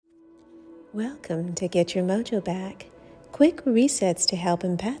Welcome to Get Your Mojo Back. Quick resets to help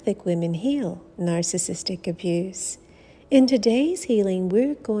empathic women heal narcissistic abuse. In today's healing,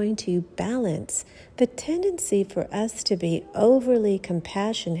 we're going to balance the tendency for us to be overly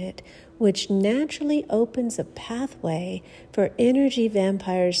compassionate, which naturally opens a pathway for energy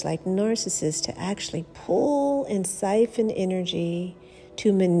vampires like narcissists to actually pull and siphon energy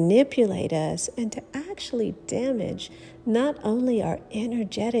to manipulate us and to actually damage not only our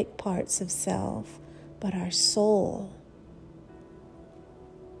energetic parts of self, but our soul.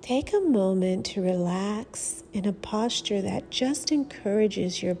 Take a moment to relax in a posture that just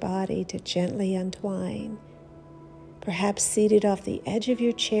encourages your body to gently untwine. Perhaps seated off the edge of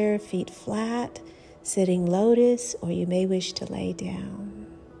your chair, feet flat, sitting lotus, or you may wish to lay down.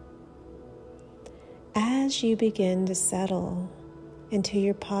 As you begin to settle into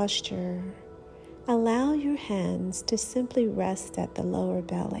your posture, allow your hands to simply rest at the lower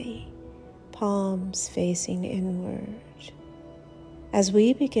belly, palms facing inward. As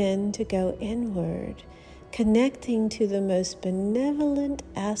we begin to go inward, connecting to the most benevolent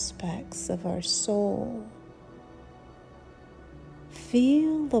aspects of our soul,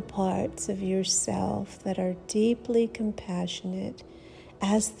 feel the parts of yourself that are deeply compassionate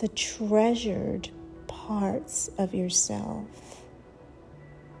as the treasured parts of yourself.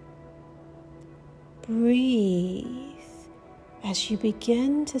 Breathe as you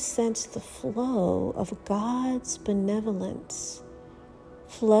begin to sense the flow of God's benevolence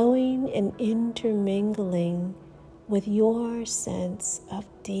flowing and intermingling with your sense of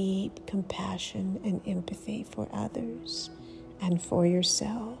deep compassion and empathy for others and for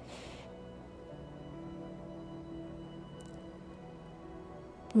yourself.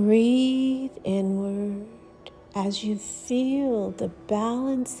 Breathe inward as you feel the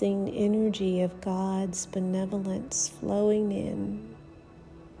balancing energy of God's benevolence flowing in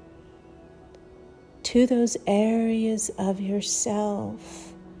to those areas of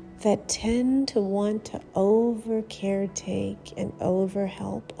yourself that tend to want to over-caretake and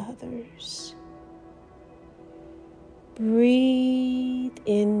over-help others. Breathe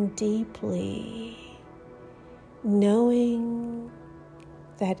in deeply, knowing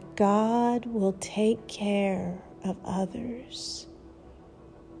that God will take care of others,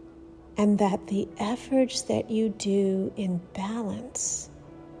 and that the efforts that you do in balance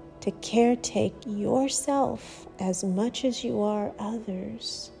to caretake yourself as much as you are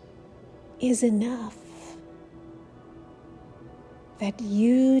others is enough. That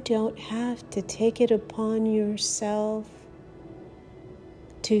you don't have to take it upon yourself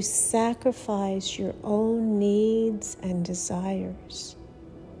to sacrifice your own needs and desires,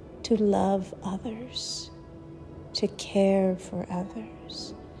 to love others, to care for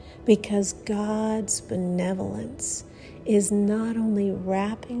others, because God's benevolence is not only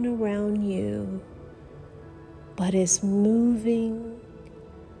wrapping around you, but is moving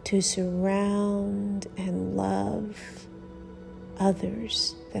to surround and love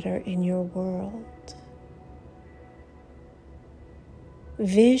others that are in your world.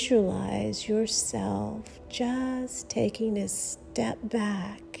 Visualize yourself just taking a step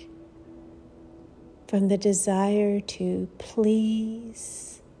back from the desire to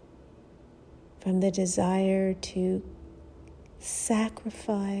please, from the desire to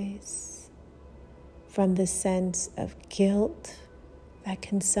sacrifice, from the sense of guilt that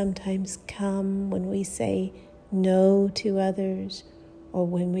can sometimes come when we say no to others or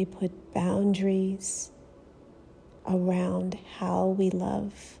when we put boundaries around how we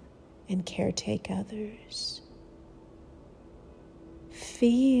love and caretake others.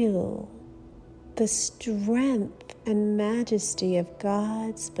 Feel the strength and majesty of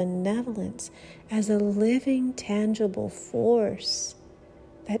God's benevolence as a living, tangible force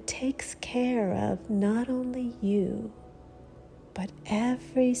that takes care of not only you, but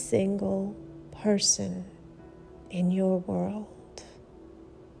every single person in your world.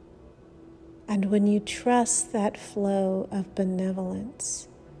 And when you trust that flow of benevolence,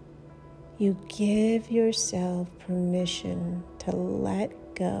 you give yourself permission to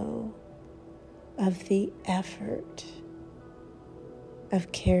let go of the effort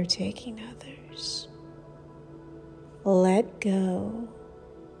of caretaking others. Let go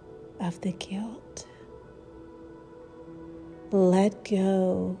of the guilt. Let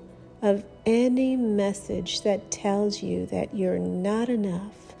go of any message that tells you that you're not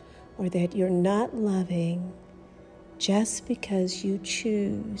enough or that you're not loving just because you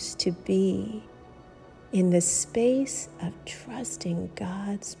choose to be in the space of trusting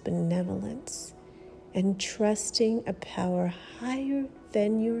God's benevolence and trusting a power higher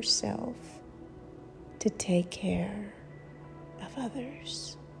than yourself to take care of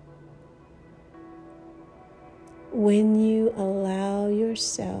others. When you allow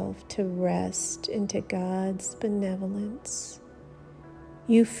yourself to rest into God's benevolence,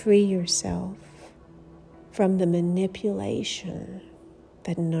 you free yourself from the manipulation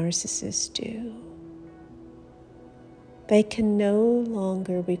that narcissists do. They can no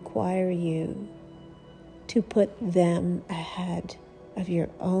longer require you to put them ahead of your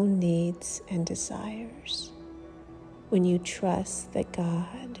own needs and desires when you trust that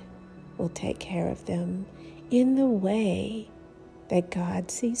God will take care of them in the way that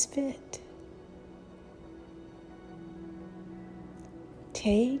God sees fit.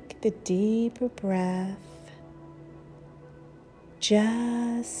 Take the deeper breath,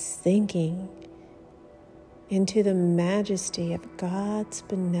 just thinking into the majesty of God's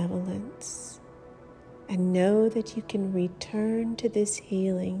benevolence, and know that you can return to this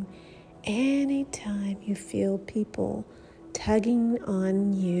healing anytime you feel people tugging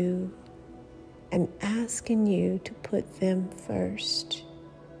on you and asking you to put them first.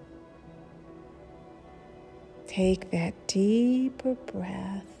 Take that deeper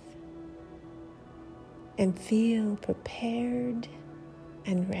breath and feel prepared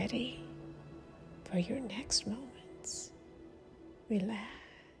and ready for your next moments. Relax.